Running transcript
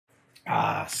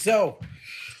So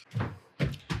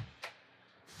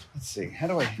let's see. How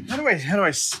do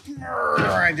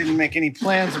I didn't make any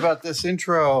plans about this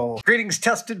intro. Greetings,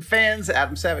 tested fans.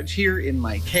 Adam Savage here in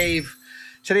my cave.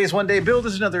 Today's one day build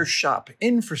is another shop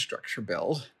infrastructure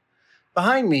build.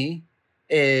 Behind me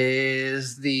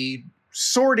is the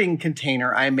sorting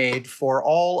container I made for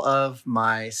all of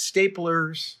my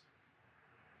staplers.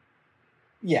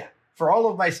 Yeah, for all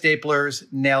of my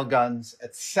staplers, nail guns,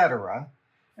 etc.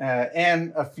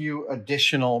 And a few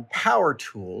additional power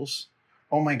tools.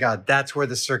 Oh my God, that's where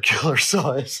the circular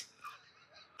saw is.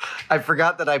 I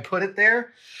forgot that I put it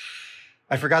there.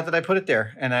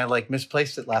 And I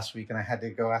misplaced it last week and I had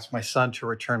to go ask my son to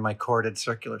return my corded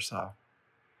circular saw.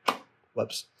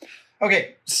 Whoops.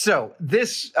 Okay, so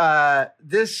this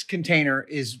container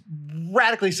is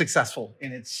radically successful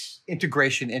in its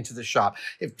integration into the shop.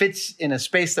 It fits in a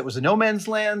space that was a no man's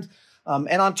land.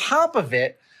 And on top of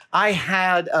it, I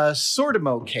had a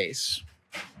Sortimo case,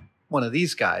 one of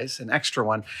these guys, an extra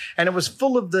one, and it was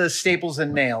full of the staples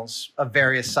and nails of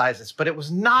various sizes, but it was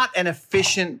not an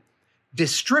efficient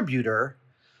distributor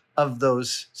of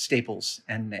those staples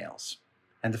and nails.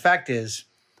 And the fact is,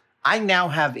 I now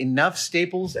have enough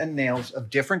staples and nails of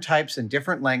different types and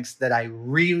different lengths that I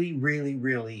really, really,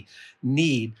 really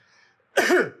need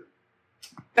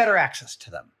better access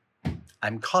to them.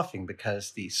 I'm coughing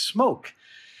because the smoke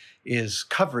is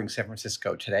covering San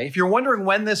Francisco today. If you're wondering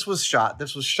when this was shot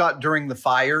during the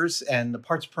fires, and the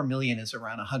parts per million is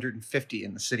around 150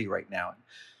 in the city right now.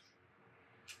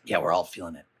 Yeah, we're all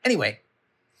feeling it. Anyway,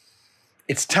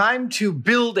 it's time to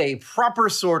build a proper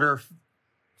sorter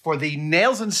for the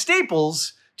nails and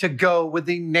staples to go with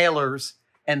the nailers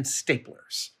and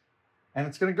staplers. And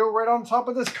it's gonna go right on top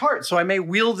of this cart. So I may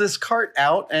wheel this cart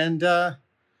out and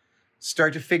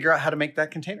start to figure out how to make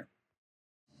that container.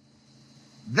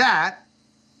 That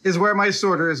is where my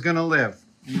sorter is gonna live,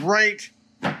 right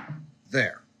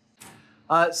there.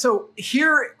 So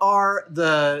here are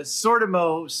the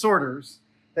Sortimo sorters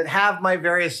that have my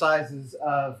various sizes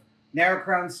of narrow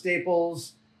crown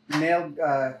staples, nail,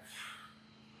 I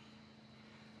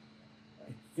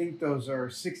think those are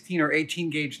 16 or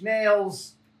 18 gauge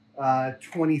nails,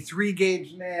 23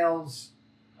 gauge nails,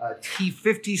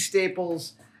 T50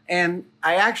 staples, and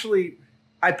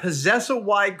I possess a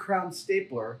wide crown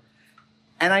stapler,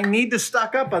 and I need to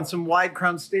stock up on some wide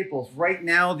crown staples. Right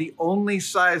now, the only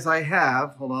size I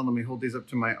have, hold on, let me hold these up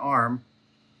to my arm,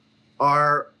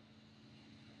 are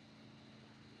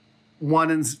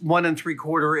 1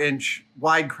 3/4 inch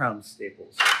wide crown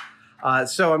staples.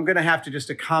 So I'm gonna have to just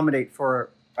accommodate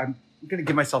I'm gonna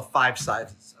give myself 5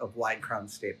 sizes of wide crown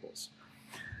staples.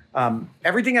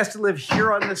 Everything has to live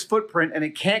here on this footprint, and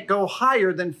it can't go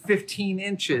higher than 15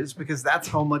 inches because that's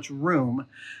how much room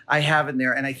I have in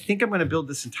there. And I think I'm going to build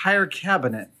this entire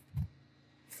cabinet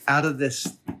out of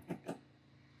this.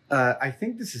 I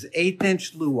think this is 1/8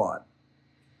 inch Luan.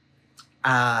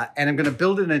 And I'm going to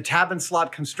build it in a tab and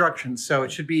slot construction. So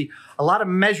it should be a lot of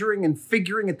measuring and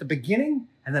figuring at the beginning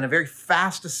and then a very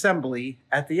fast assembly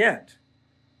at the end.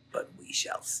 But we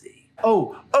shall see.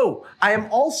 Oh, I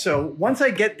am also, once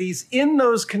I get these in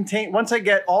those once I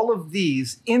get all of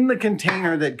these in the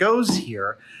container that goes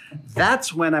here,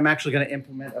 that's when I'm actually going to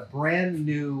implement a brand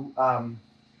new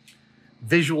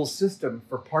visual system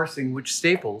for parsing which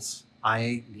staples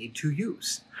I need to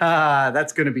use.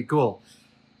 That's going to be cool.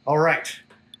 All right,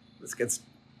 let's get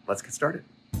started.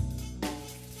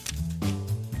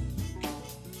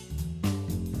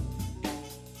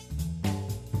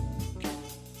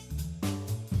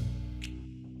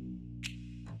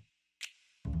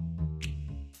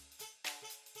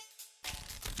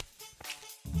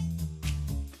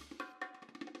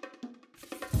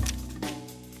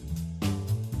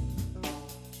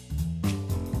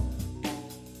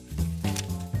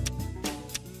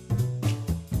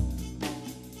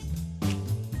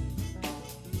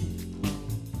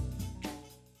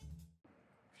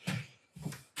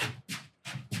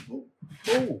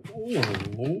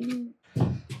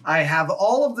 I have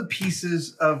all of the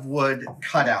pieces of wood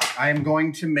cut out. I am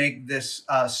going to make this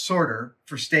sorter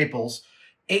for staples,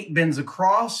 8 bins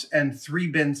across and 3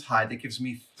 bins high. That gives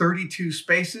me 32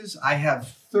 spaces. I have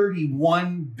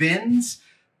 31 bins,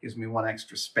 gives me 1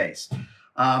 extra space.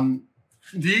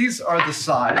 These are the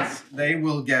size. They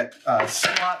will get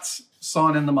slots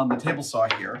sawn in them on the table saw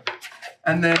here.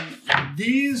 And then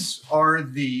these are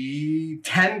the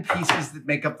 10 pieces that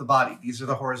make up the body. These are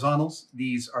the horizontals.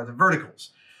 These are the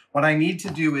verticals. What I need to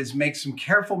do is make some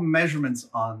careful measurements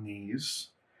on these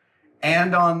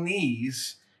and on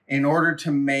these in order to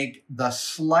make the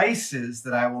slices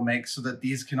that I will make so that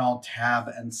these can all tab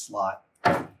and slot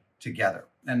together.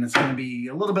 and it's going to be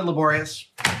a little bit laborious.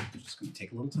 It's just going to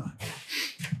take a little time.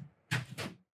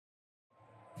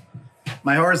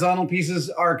 My horizontal pieces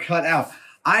are cut out.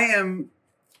 I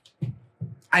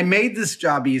made this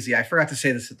job easy. I forgot to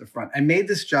say this at the front. I made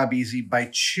this job easy by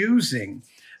choosing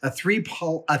a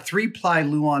three-ply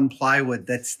Luan plywood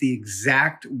that's the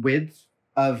exact width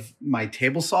of my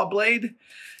table saw blade.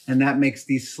 And that makes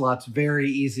these slots very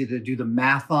easy to do the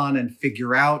math on and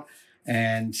figure out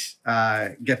and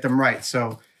get them right.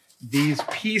 So these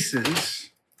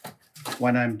pieces,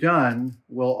 when I'm done,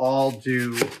 will all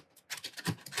do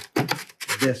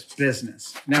this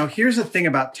business. Now, here's the thing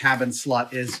about tab and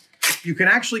slot is you can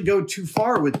actually go too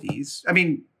far with these. I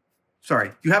mean,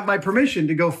 sorry, you have my permission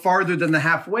to go farther than the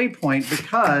halfway point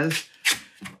because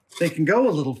they can go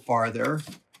a little farther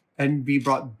and be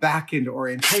brought back into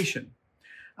orientation.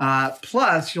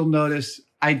 Plus, you'll notice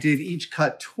I did each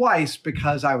cut twice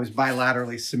because I was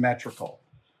bilaterally symmetrical.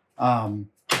 All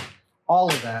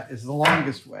of that is the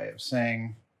longest way of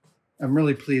saying I'm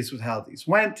really pleased with how these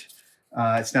went.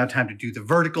 It's now time to do the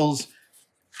verticals.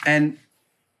 And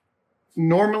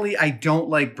normally I don't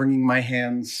like bringing my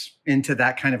hands into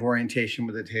that kind of orientation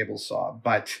with a table saw,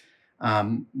 but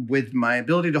with my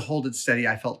ability to hold it steady,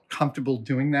 I felt comfortable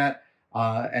doing that.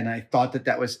 And I thought that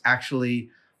that was actually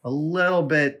a little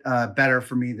bit better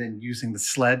for me than using the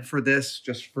sled for this,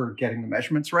 just for getting the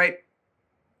measurements right.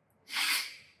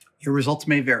 Your results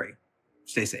may vary.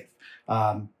 Stay safe.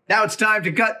 Now it's time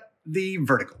to cut the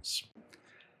verticals.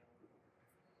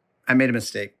 I made a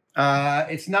mistake.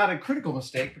 It's not a critical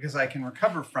mistake because I can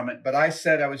recover from it, but I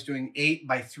said I was doing 8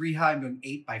 by 3 high. I'm doing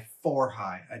 8 by 4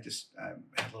 high. I had a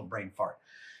little brain fart.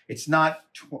 It's not,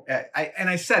 and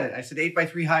I said it. I said 8 by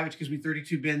 3 high, which gives me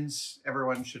 32 bins.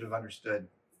 Everyone should have understood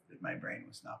that my brain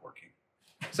was not working.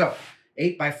 So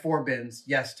 8 by 4 bins.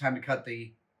 Yes, time to cut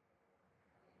the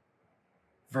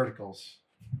verticals.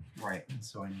 Right, and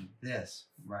so I need this.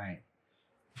 Right.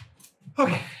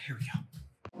 Okay, here we go.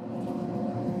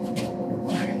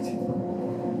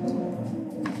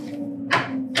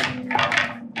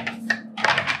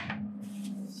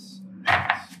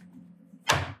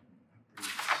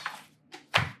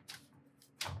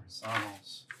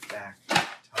 Horizontals, back, top,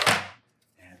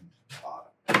 and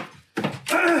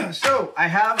bottom. So I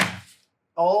have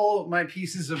all my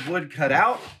pieces of wood cut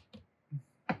out.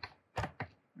 There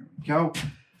we go.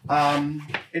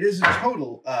 It is a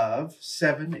total of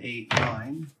 7, 8,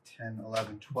 9, 10,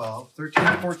 11, 12,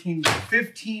 13, 14,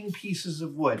 15 pieces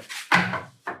of wood.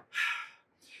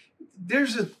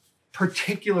 There's a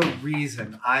particular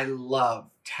reason I love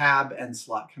tab and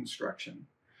slot construction.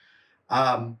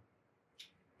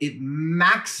 It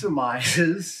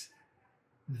maximizes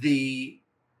the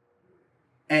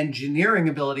engineering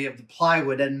ability of the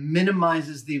plywood and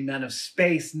minimizes the amount of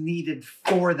space needed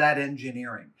for that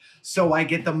engineering. So I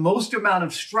get the most amount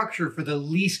of structure for the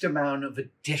least amount of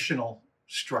additional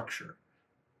structure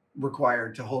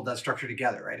required to hold that structure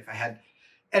together, right? If I had,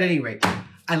 at any rate,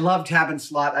 I love tab and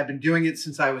slot. I've been doing it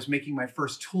since I was making my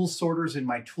first tool sorters in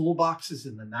my toolboxes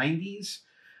in the 90s.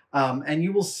 And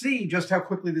you will see just how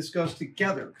quickly this goes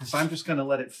together because I'm just going to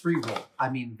let it free roll. I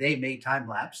mean, they may time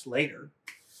lapse later,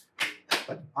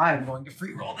 but I'm going to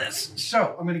free roll this.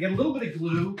 So I'm going to get a little bit of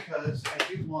glue because I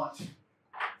do want it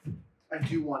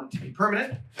to be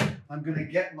permanent. I'm going to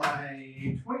get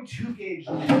my 22 gauge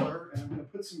nailer and I'm going to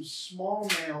put some small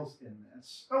nails in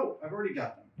this. Oh, I've already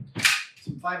got them.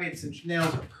 Some 5/8 inch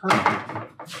nails are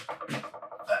perfect.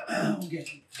 We'll get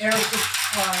some air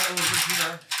supply over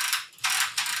here.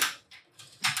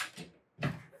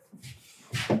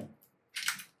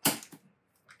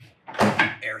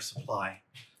 Air Supply.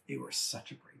 They were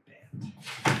such a great band.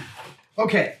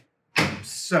 Okay,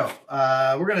 so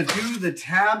we're going to do the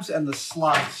tabs and the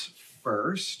slots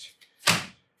first.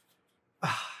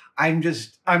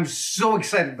 I'm so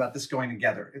excited about this going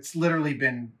together. It's literally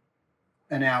been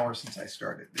an hour since I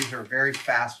started. These are very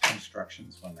fast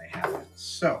constructions when they happen.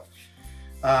 So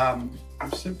I'm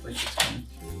simply just going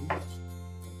to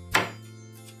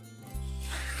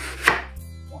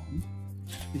one,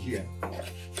 yeah.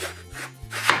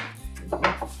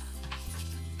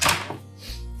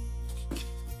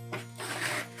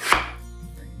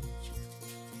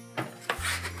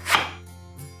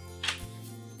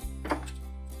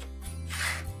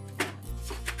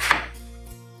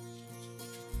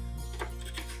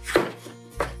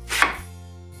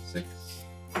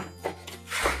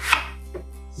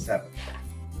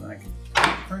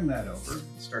 That over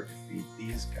and start to feed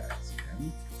these guys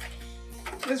in.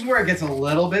 This is where it gets a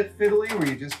little bit fiddly, where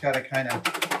you just got to kind of,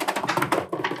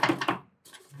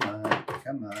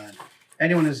 come on.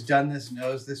 Anyone who's done this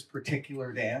knows this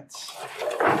particular dance.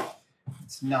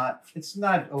 It's It's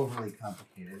not overly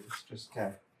complicated. It's just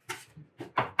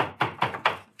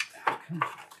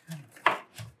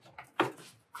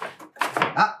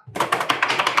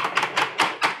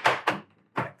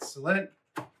excellent.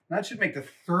 That should make the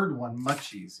third one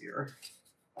much easier.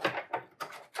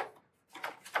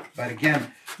 But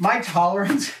again, my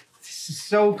tolerance, this is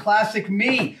so classic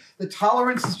me. The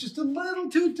tolerance is just a little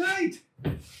too tight.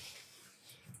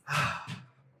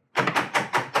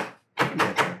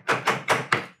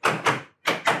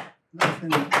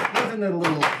 Nothing that a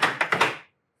little...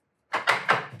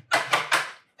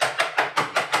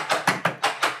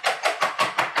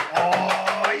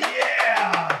 Oh,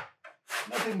 yeah!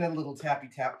 Nothing that a little tappy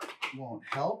tap won't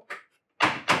help.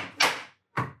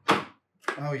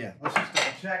 Oh, yeah. Let's just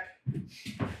double check.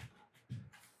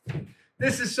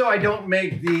 This is so I don't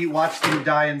make the Watch Them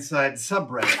Die Inside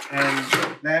subreddit,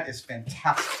 and that is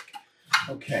fantastic.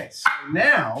 Okay, so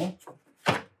now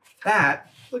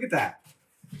look at that.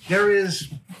 There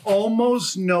is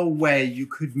almost no way you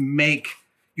could more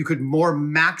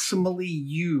maximally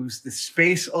use the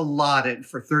space allotted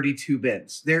for 32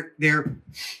 bins. There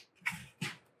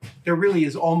really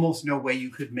is almost no way you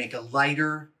could make a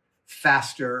lighter,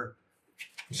 faster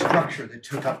structure that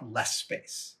took up less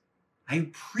space. I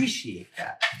appreciate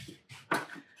that. I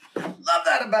love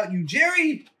that about you,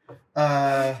 Jerry.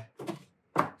 Okay,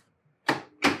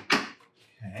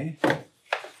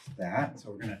 that.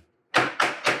 So we're gonna.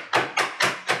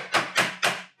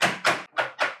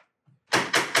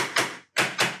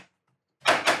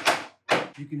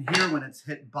 You can hear when it's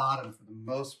hit bottom for the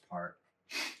most part.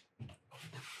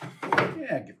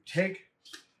 Yeah, give or take.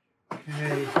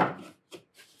 Okay.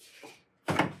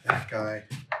 That guy.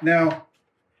 Now.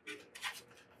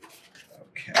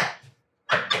 Okay.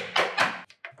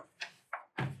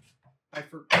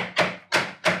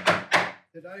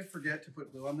 Did I forget to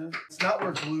put glue on this? It's not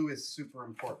where glue is super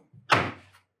important.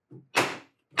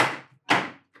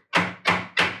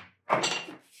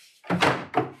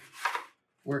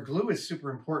 Where glue is super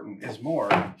important is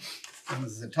more on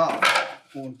the top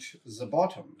and the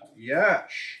bottom.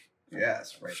 Yes.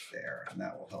 Yes, right there. And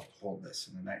that will help hold this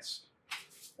in a nice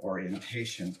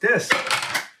orientation. This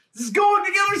is going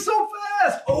together so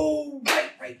fast. Oh,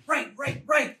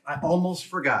 right. I almost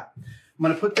forgot. I'm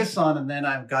going to put this on, and then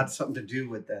I've got something to do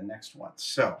with the next one.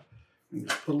 So I'm going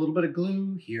to put a little bit of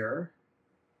glue here.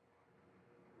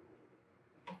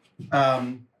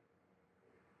 I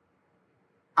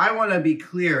want to be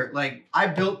clear. Like, I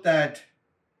built that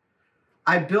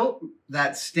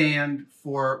stand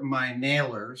for my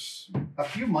nailers a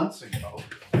few months ago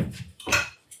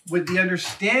with the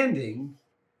understanding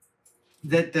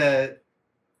that the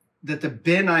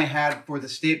bin I had for the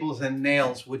staples and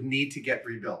nails would need to get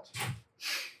rebuilt.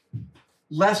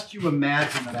 Lest you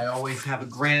imagine that I always have a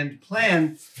grand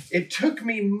plan, it took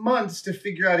me months to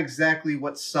figure out exactly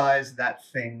what size that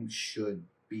thing should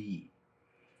be.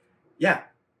 Yeah,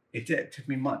 it did. It took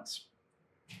me months.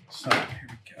 So here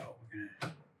we go.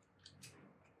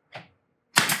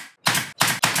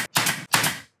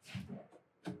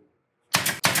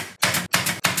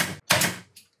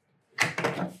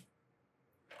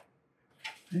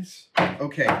 Nice.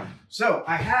 Okay, so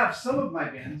I have some of my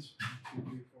bins. 2,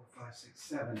 3, 4, 5, 6,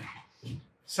 7.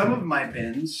 Some of my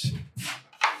bins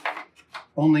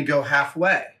only go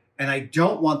halfway, and I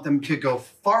don't want them to go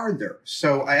farther.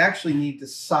 So I actually need to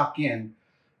sock in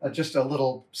just a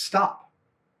little stop.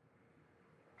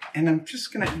 And I'm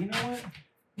just gonna, you know what?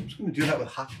 I'm just gonna do that with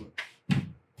hot glue.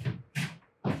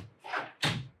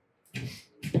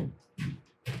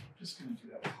 Just gonna do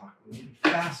that with hot glue. It'll be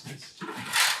fastest.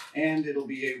 And it'll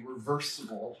be a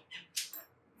reversible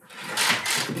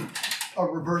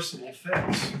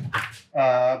fix.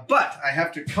 But I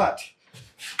have to cut.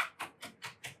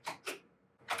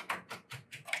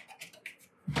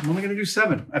 I'm only going to do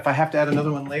 7. If I have to add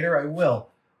another one later, I will.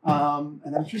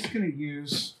 And I'm just going to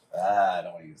use. I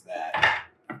don't want to use that.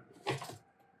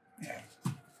 Yeah.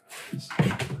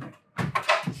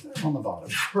 On the bottom.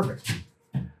 Perfect.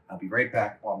 I'll be right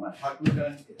back while my hot glue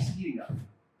gun is heating up.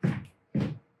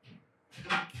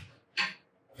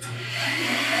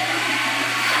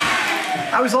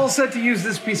 I was all set to use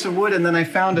this piece of wood, and then I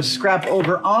found a scrap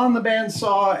over on the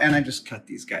bandsaw, and I just cut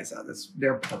these guys out.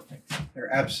 They're perfect. They're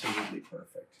absolutely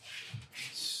perfect.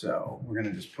 So we're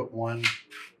going to just put one.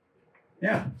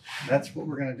 Yeah, that's what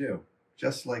we're going to do.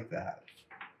 Just like that.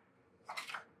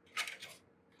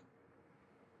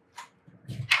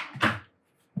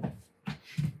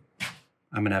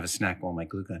 I'm going to have a snack while my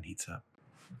glue gun heats up.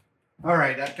 All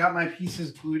right, I've got my pieces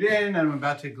glued in. I'm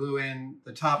about to glue in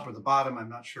the top or the bottom. I'm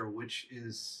not sure which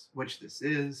this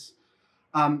is.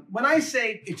 When I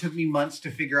say it took me months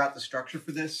to figure out the structure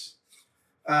for this,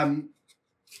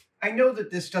 I know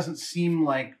that this doesn't seem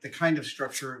like the kind of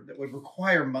structure that would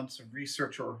require months of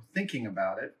research or thinking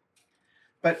about it.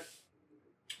 But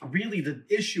really the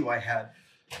issue I had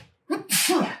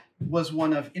was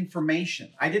one of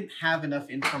information. I didn't have enough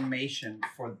information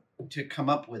to come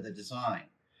up with a design.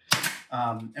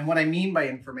 And what I mean by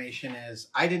information is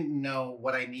I didn't know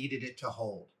what I needed it to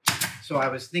hold. So I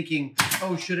was thinking,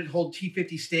 oh, should it hold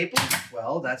T50 staples?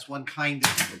 Well, that's one kind of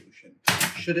solution.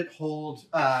 Should it hold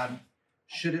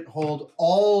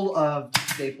all of the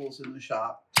staples in the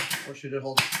shop, or should it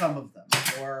hold some of them?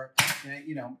 Or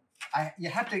you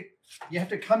have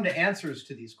to come to answers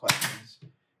to these questions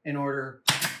in order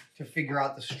to figure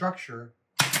out the structure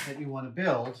that you want to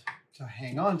build to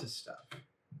hang on to stuff.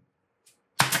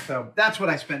 So that's what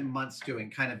I spent months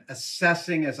doing, kind of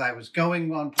assessing as I was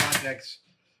going on projects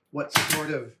what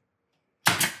sort of,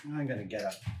 I'm going to get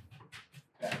a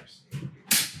better state.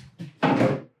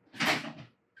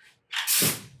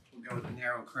 We'll go with the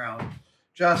narrow crown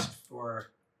just for,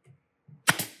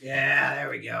 yeah, there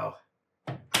we go.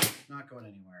 Not going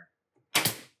anywhere.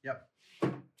 Yep.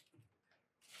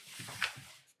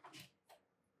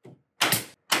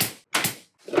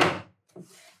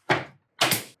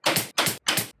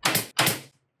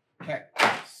 Okay,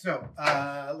 so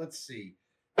let's see.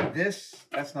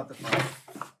 That's not the front.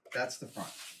 That's the front.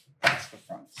 That's the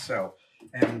front. So,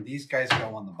 and these guys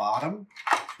go on the bottom.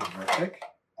 Terrific.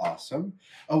 Awesome.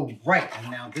 Oh, right.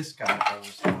 And now this guy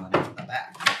goes on the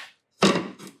back.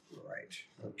 Right.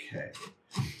 Okay.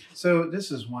 So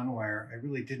this is one where I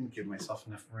really didn't give myself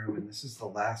enough room, and this is the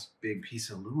last big piece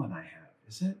of Luan I have.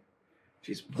 Is it?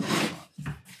 Jeez.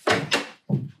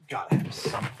 Gotta have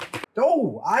something.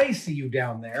 Oh, I see you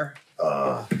down there.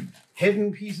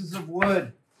 Hidden pieces of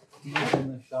wood. These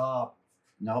in the shop.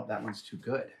 Nope, that one's too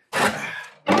good.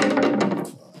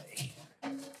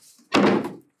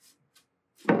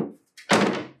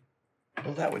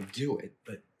 Well, that would do it,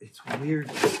 but it's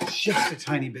weird. It's just a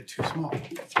tiny bit too small.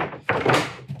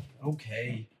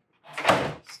 Okay.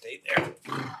 Stay there.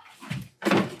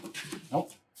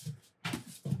 Nope.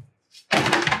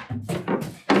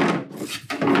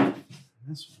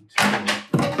 This one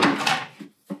too.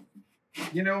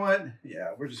 You know what?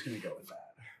 Yeah, we're just going to go with that.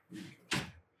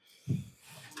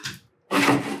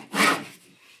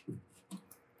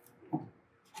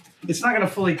 It's not going to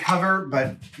fully cover,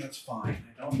 but that's fine.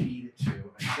 I don't need it to.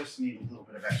 I just need a little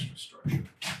bit of extra structure.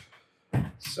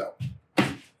 So.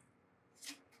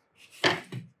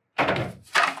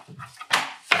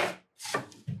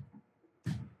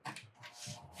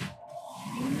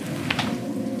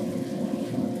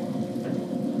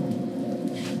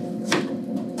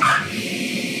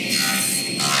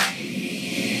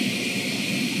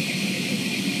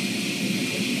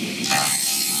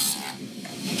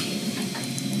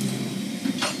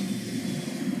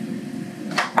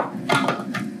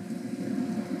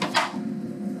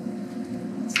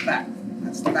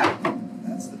 That's the back.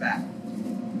 That's the back.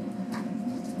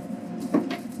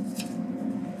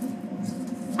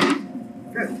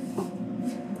 Good.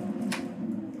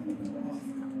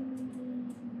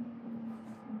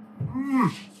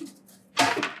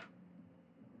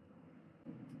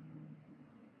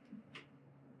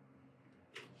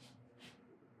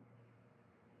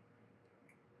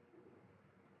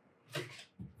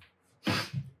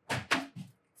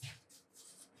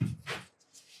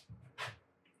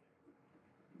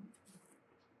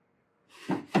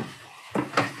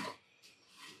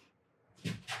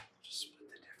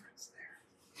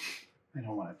 I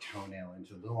don't want to toenail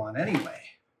into Luan anyway.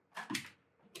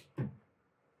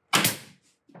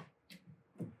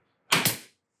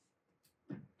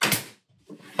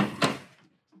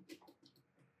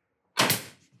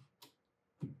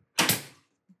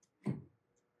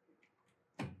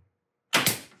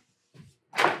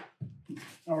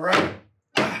 All right.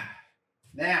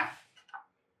 Now.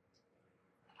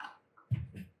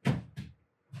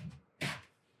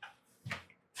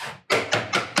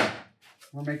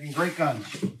 We're making great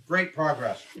guns, great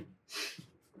progress.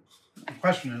 The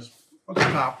question is, what's the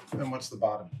top and what's the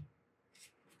bottom?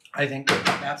 I think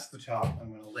that's the top. I'm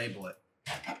going to label it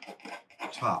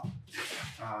top.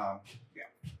 Yeah.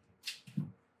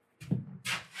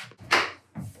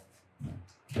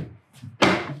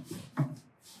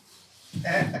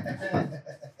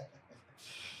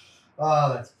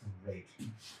 Oh, that's great.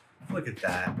 Look at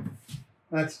that.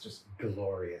 That's just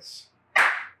glorious.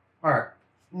 All right.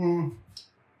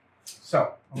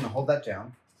 So I'm going to hold that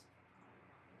down.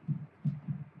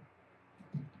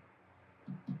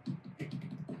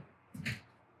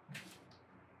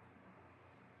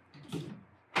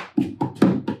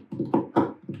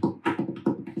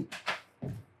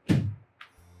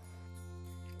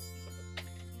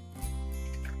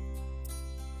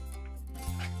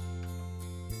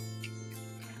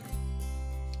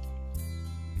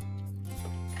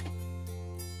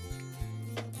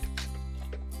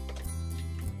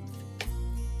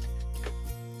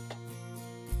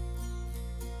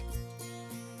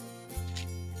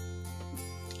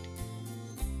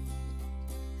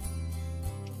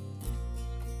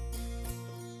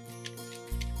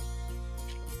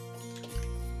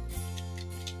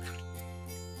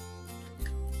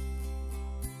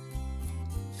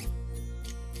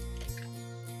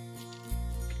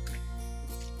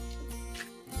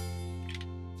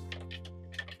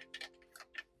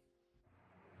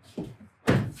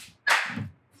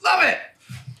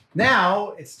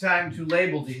 Now it's time to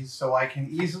label these so I can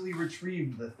easily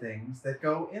retrieve the things that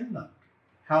go in them.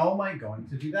 How am I going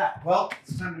to do that? Well,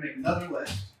 it's time to make another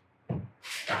list.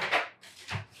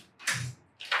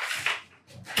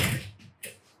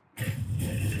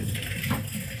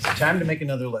 It's time to make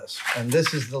another list. And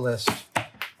this is the list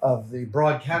of the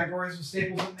broad categories of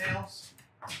staples and nails.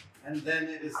 And then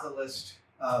it is the list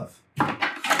of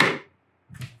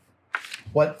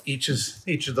what each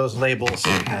of those labels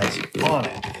has on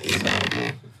it.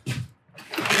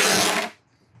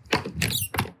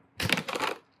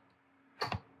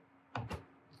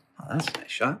 Oh, that's a nice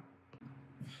shot.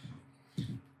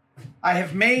 I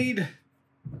have made...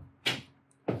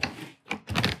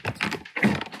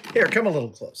 Here, come a little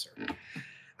closer.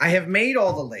 I have made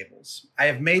all the labels. I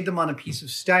have made them on a piece of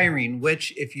styrene,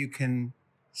 which, if you can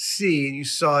see, and you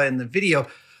saw in the video,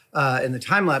 in the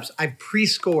time lapse, I've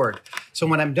pre-scored. So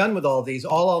when I'm done with all these,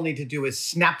 all I'll need to do is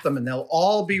snap them and they'll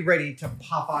all be ready to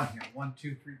pop on here. 1,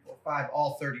 2, 3, 4, 5,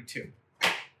 all 32.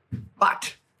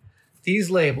 But these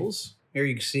labels, here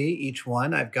you can see each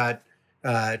one, I've got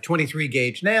 23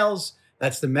 gauge nails.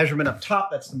 That's the measurement up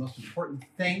top. That's the most important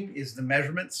thing, is the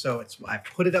measurement. So I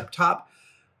put it up top,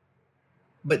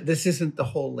 but this isn't the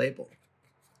whole label.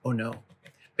 Oh no,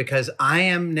 because I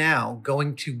am now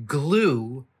going to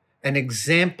glue an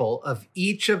example of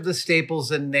each of the staples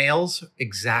and nails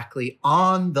exactly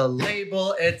on the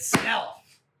label itself.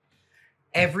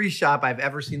 Every shop I've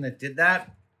ever seen that did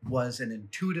that was an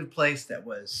intuitive place that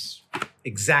was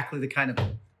exactly the kind of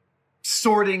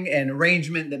sorting and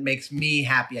arrangement that makes me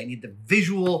happy. I need the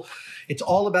visual. It's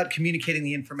all about communicating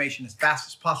the information as fast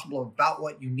as possible about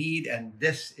what you need, and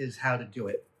this is how to do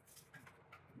it.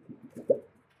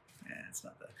 It's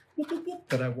not the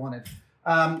that I wanted.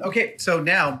 Okay, so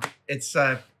now it's,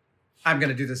 I'm going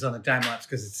to do this on the time lapse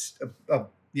because it's,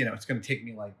 it's going to take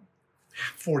me like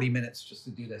 40 minutes just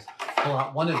to do this. Pull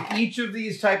out one of each of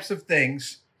these types of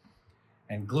things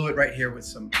and glue it right here with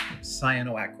some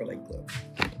cyanoacrylate glue.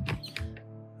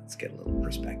 Let's get a little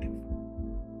perspective.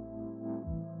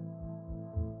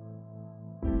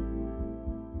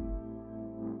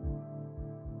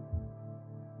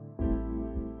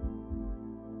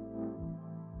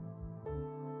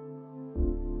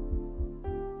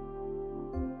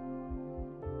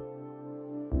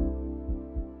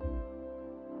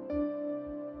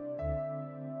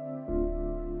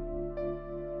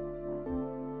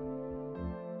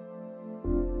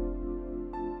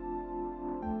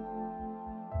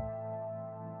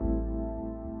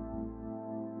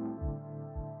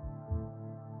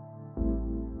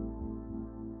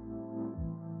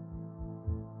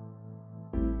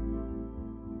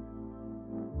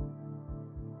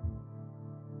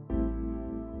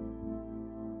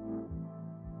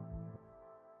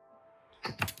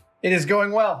 It is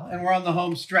going well, and we're on the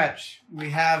home stretch. We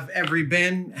have every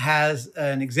bin has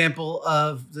an example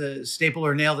of the staple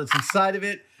or nail that's inside of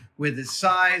it with the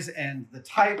size and the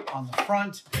type on the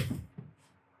front.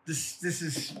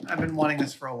 I've been wanting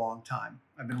this for a long time.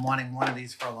 I've been wanting one of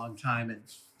these for a long time, and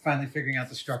finally figuring out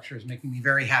the structure is making me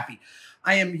very happy.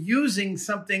 I am using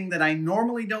something that I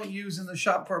normally don't use in the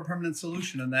shop for a permanent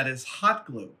solution, and that is hot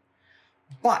glue.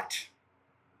 But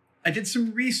I did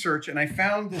some research and I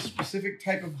found this specific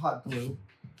type of hot glue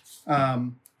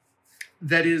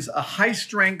that is a high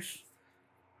strength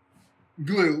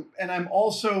glue. And I'm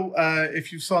also,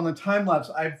 if you saw in the time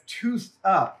lapse, I've toothed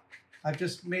up. I've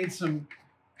just made some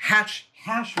hash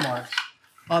marks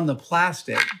on the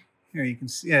plastic. Here you can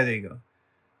see, yeah, there you go.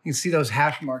 You can see those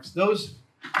hash marks. Those,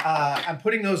 I'm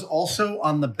putting those also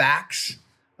on the backs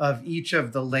of each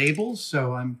of the labels.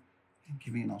 So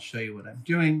I'll show you what I'm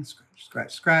doing. Scratch,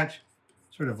 scratch, scratch.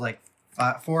 Sort of like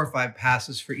 4 or 5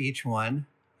 passes for each one.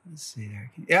 Let's see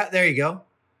there. Yeah, there you go.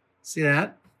 See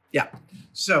that? Yeah.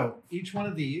 So each one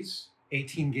of these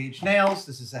 18 gauge nails.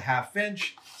 This is a 1/2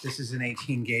 inch. This is an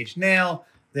 18 gauge nail.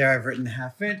 There I've written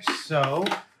 1/2 inch. So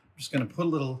I'm just going to put a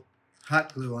little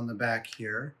hot glue on the back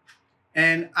here.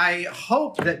 And I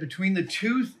hope that between the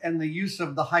tooth and the use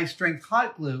of the high strength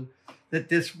hot glue, that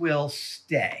this will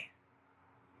stay.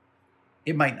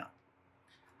 It might not.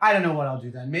 I don't know what I'll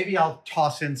do then. Maybe I'll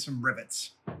toss in some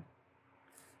rivets.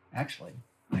 Actually,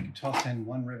 I can toss in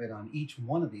 1 rivet on each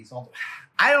one of these.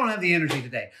 I don't have the energy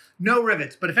today. No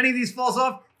rivets, but if any of these falls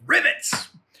off, rivets.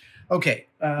 Okay,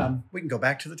 we can go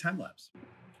back to the time lapse.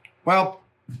 Well,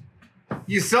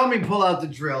 you saw me pull out the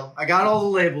drill. I got all the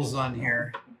labels on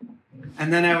here.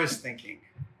 And then I was thinking,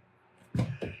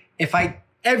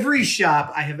 every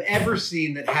shop I have ever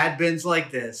seen that had bins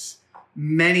like this,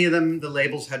 many of them, the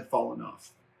labels had fallen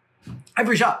off.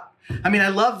 Every shop. I mean, I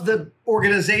love the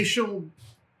organizational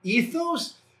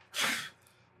ethos,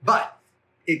 but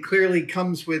it clearly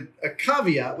comes with a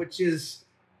caveat, which is,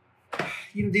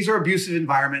 these are abusive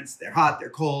environments. They're hot, they're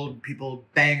cold, people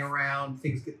bang around,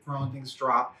 things get thrown, things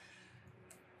drop.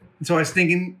 And so I was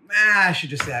thinking, I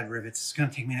should just add rivets. It's going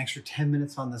to take me an extra 10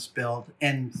 minutes on this build.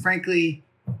 And frankly,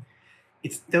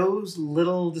 it's those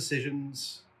little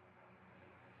decisions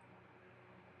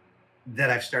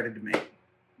that I've started to make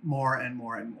more and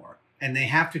more and more. And they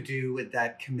have to do with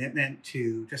that commitment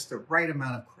to just the right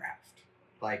amount of craft.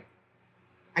 Like,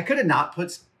 I could have not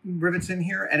put rivets in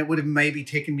here, and it would have maybe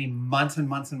taken me months and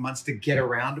months and months to get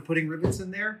around to putting rivets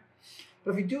in there.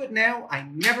 But if we do it now, I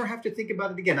never have to think about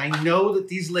it again. I know that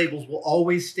these labels will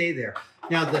always stay there.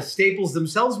 Now, the staples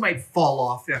themselves might fall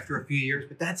off after a few years,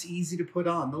 but that's easy to put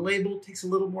on. The label takes a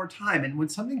little more time. And when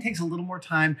something takes a little more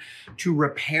time to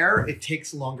repair, it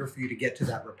takes longer for you to get to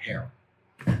that repair.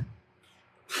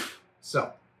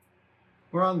 So,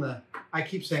 I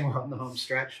keep saying we're on the home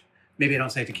stretch. Maybe I don't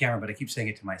say it to camera, but I keep saying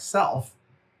it to myself.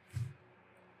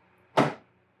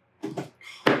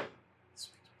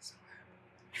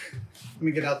 Let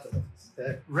me get out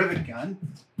the rivet gun.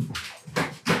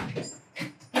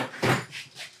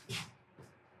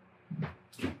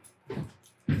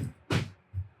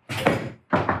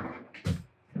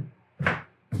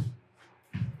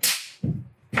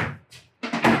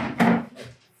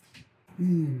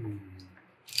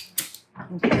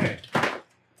 Okay.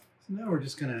 So now we're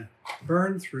just going to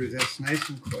burn through this nice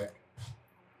and quick.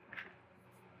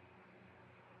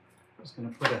 I'm just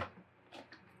going to put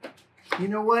you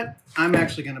know what? I'm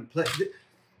actually going to play.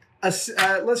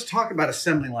 Let's talk about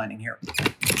assembly lining here.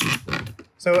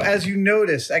 So as you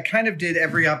notice, I kind of did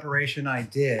every operation I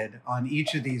did on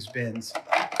each of these bins.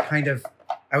 I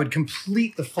would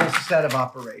complete the full set of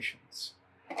operations.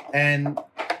 And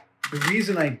the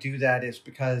reason I do that is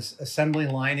because assembly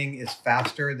lining is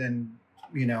faster than,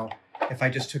 if I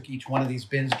just took each one of these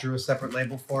bins, drew a separate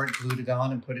label for it, glued it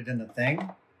on, and put it in the thing.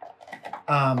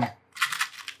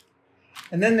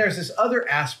 And then there's this other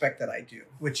aspect that I do,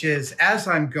 which is as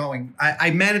I'm going,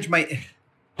 I manage my,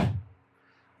 let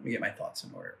me get my thoughts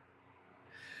in order.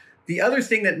 The other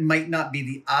thing that might not be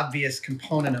the obvious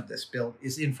component of this build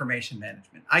is information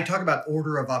management. I talk about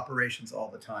order of operations all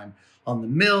the time on the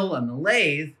mill, on the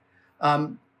lathe,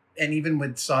 and even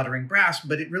with soldering brass,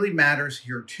 but it really matters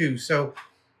here too. So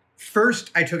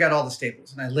first I took out all the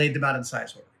staples and I laid them out in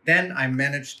size order. Then I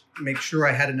managed to make sure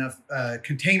I had enough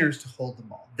containers to hold them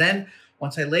all. Then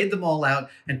once I laid them all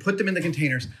out and put them in the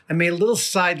containers, I made a little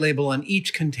side label on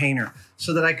each container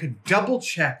so that I could double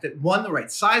check that one, the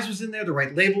right size was in there, the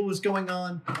right label was going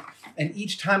on. And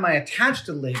each time I attached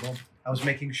a label, I was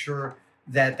making sure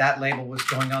that that label was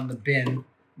going on the bin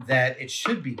that it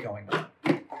should be going on.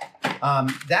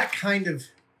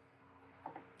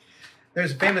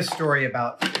 There's a famous story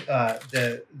about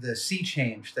the sea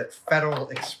change that Federal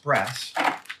Express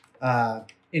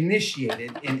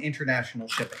initiated in international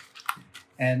shipping.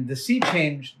 And the sea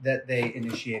change that they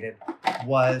initiated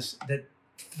was that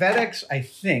FedEx, I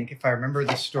think, if I remember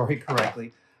the story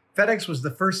correctly, FedEx was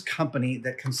the first company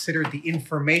that considered the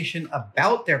information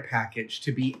about their package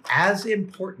to be as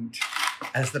important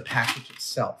as the package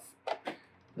itself.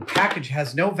 The package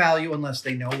has no value unless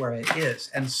they know where it is.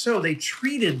 And so they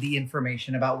treated the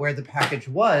information about where the package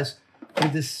was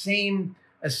with the same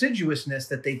assiduousness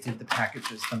that they did the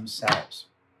packages themselves.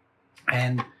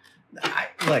 And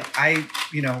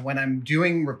when I'm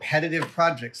doing repetitive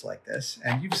projects like this,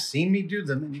 and you've seen me do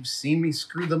them and you've seen me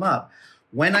screw them up,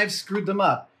 when I've screwed them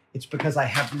up, it's because I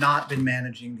have not been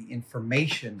managing the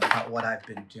information about what I've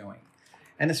been doing.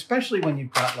 And especially when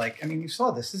you've got you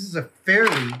saw this. This is a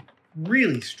fairly,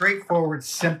 really straightforward,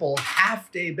 simple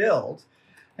half-day build.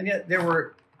 And yet there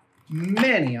were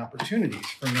many opportunities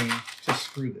for me to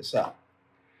screw this up.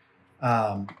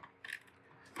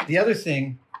 The other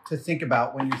thing to think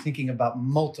about when you're thinking about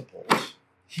multiples.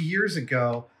 Years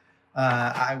ago,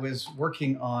 I was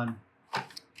working on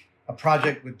a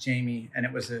project with Jamie, and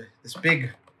it was this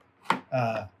big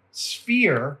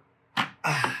sphere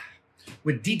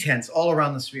with detents all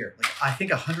around the sphere, I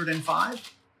think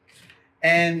 105.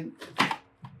 And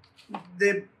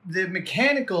the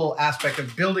mechanical aspect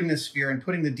of building this sphere and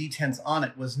putting the detents on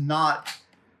it was not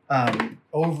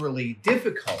overly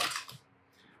difficult.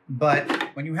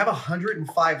 But when you have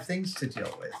 105 things to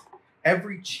deal with,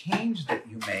 every change that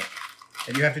you make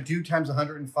that you have to do times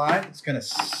 105, it's going to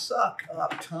suck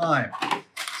up time.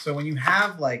 So when you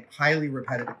have highly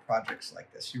repetitive projects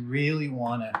like this, you really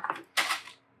want to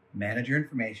manage your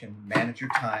information, manage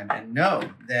your time, and know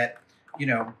that,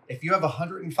 if you have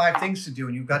 105 things to do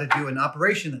and you've got to do an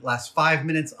operation that lasts 5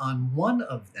 minutes on one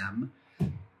of them,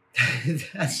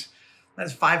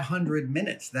 That's 500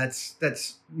 minutes.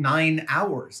 That's 9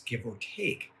 hours, give or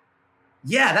take.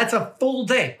 Yeah, that's a full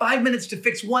day. 5 minutes to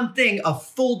fix one thing, a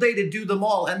full day to do them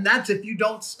all. And that's if you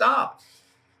don't stop.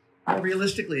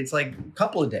 Realistically, it's like a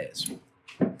couple of days.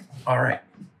 All right,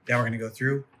 now we're gonna go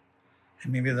through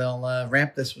and maybe they'll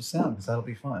ramp this with sound because that'll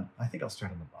be fun. I think I'll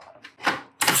start on the bottom.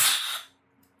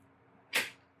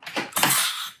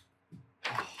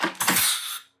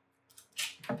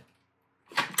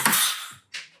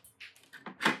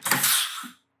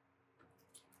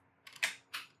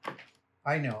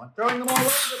 I know, I'm throwing them all over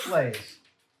the place.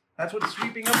 That's what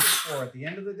sweeping up is for at the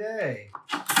end of the day.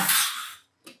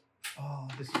 Oh,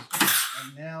 this is,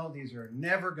 and now these are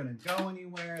never gonna go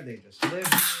anywhere. They just live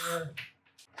here.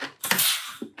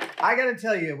 I gotta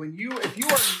tell you, if you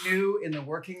are new in the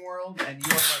working world and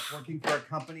you are like working for a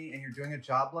company and you're doing a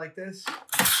job like this,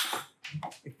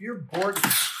 if you're bored,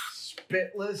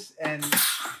 spitless, and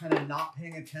kind of not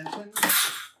paying attention,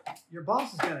 your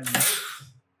boss is gonna notice.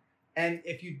 And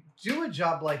if you do a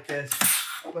job like this,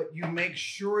 but you make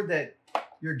sure that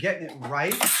you're getting it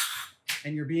right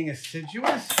and you're being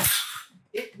assiduous,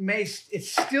 it's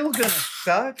still gonna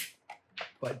suck,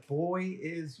 but boy,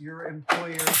 is your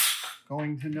employer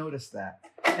going to notice that.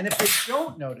 And if they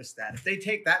don't notice that, if they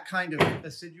take that kind of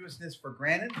assiduousness for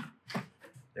granted,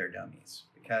 they're dummies,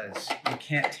 because you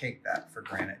can't take that for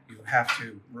granted. You have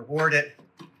to reward it,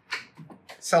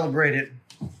 celebrate it,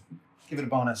 give it a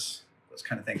bonus, those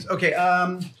kind of things. Okay,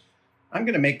 I'm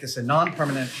gonna make this a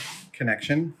non-permanent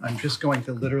connection. I'm just going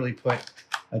to literally put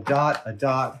a dot, a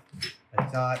dot, a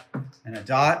dot, and a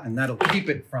dot, and that'll keep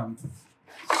it from...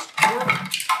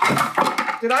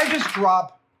 Did I just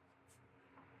drop...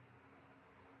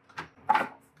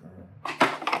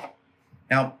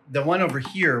 Now, the one over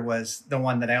here was the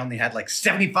one that I only had like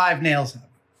 75 nails of.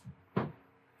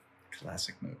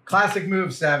 Classic move. Classic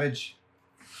move, Savage.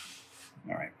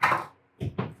 All right.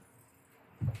 You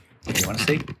want to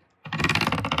see?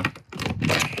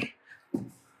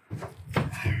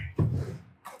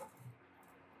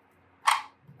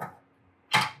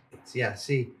 Yeah,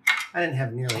 see, I didn't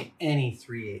have nearly any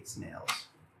 3/8 nails.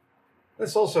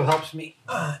 This also helps me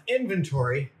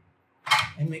inventory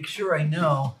and make sure I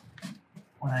know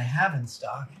what I have in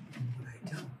stock and what I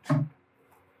don't.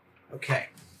 Okay.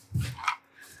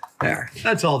 There.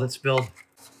 That's all that's built.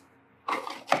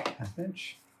 1/2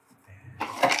 inch and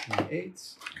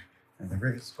 3/8. And the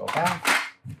rivets go back.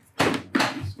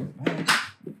 Rivets go back.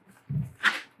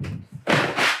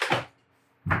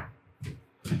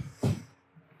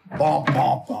 Bomb,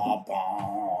 bomb, bomb,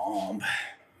 bomb.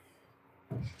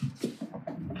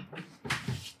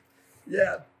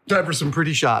 Yeah, time for some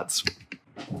pretty shots.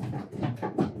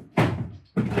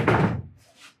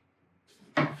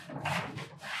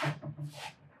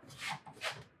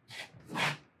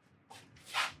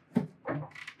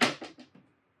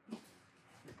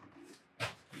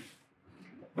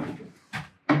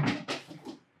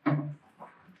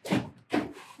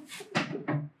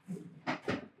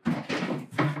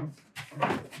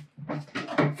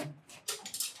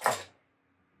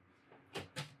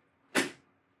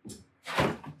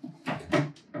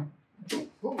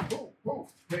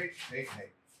 Hey.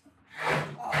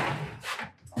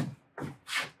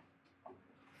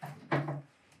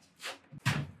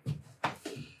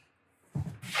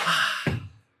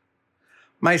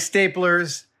 My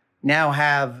staplers now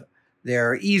have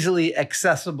their easily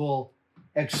accessible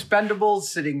expendables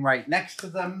sitting right next to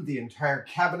them. The entire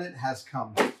cabinet has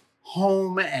come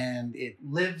home and it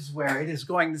lives where it is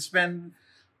going to spend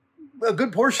a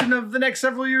good portion of the next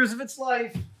several years of its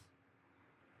life.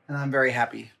 And I'm very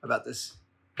happy about this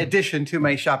addition to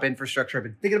my shop infrastructure. I've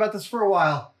been thinking about this for a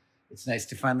while. It's nice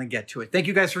to finally get to it. Thank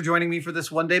you guys for joining me for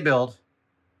this one-day build.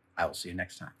 I will see you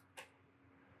next time.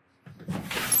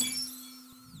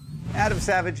 Adam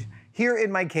Savage here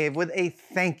in my cave with a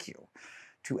thank you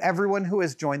to everyone who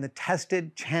has joined the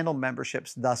tested channel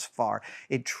memberships thus far.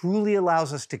 It truly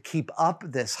allows us to keep up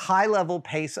this high-level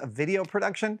pace of video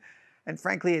production, and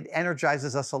frankly, it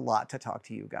energizes us a lot to talk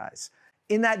to you guys.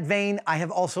 In that vein, I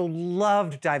have also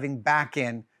loved diving back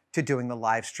in to doing the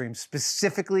live stream.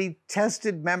 Specifically,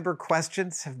 tested member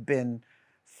questions have been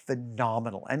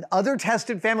phenomenal. And other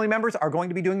tested family members are going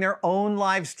to be doing their own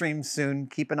live streams soon.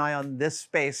 Keep an eye on this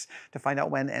space to find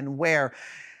out when and where.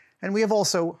 And we have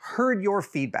also heard your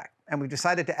feedback, and we've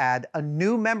decided to add a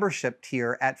new membership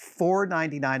tier at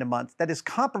 $4.99 a month that is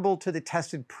comparable to the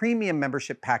tested premium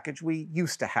membership package we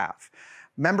used to have.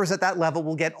 Members at that level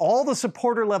will get all the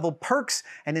supporter level perks,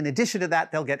 and in addition to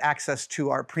that, they'll get access to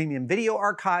our premium video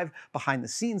archive, behind the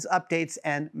scenes updates,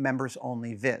 and members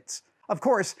only vids. Of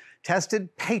course,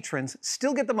 tested patrons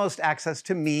still get the most access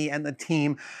to me and the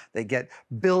team. They get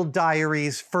build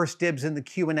diaries, first dibs in the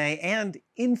Q&A, and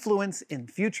influence in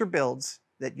future builds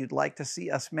that you'd like to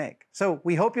see us make. So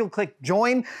we hope you'll click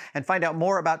join and find out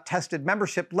more about tested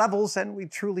membership levels, and we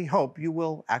truly hope you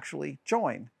will actually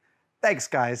join. Thanks,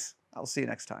 guys. I'll see you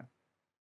next time.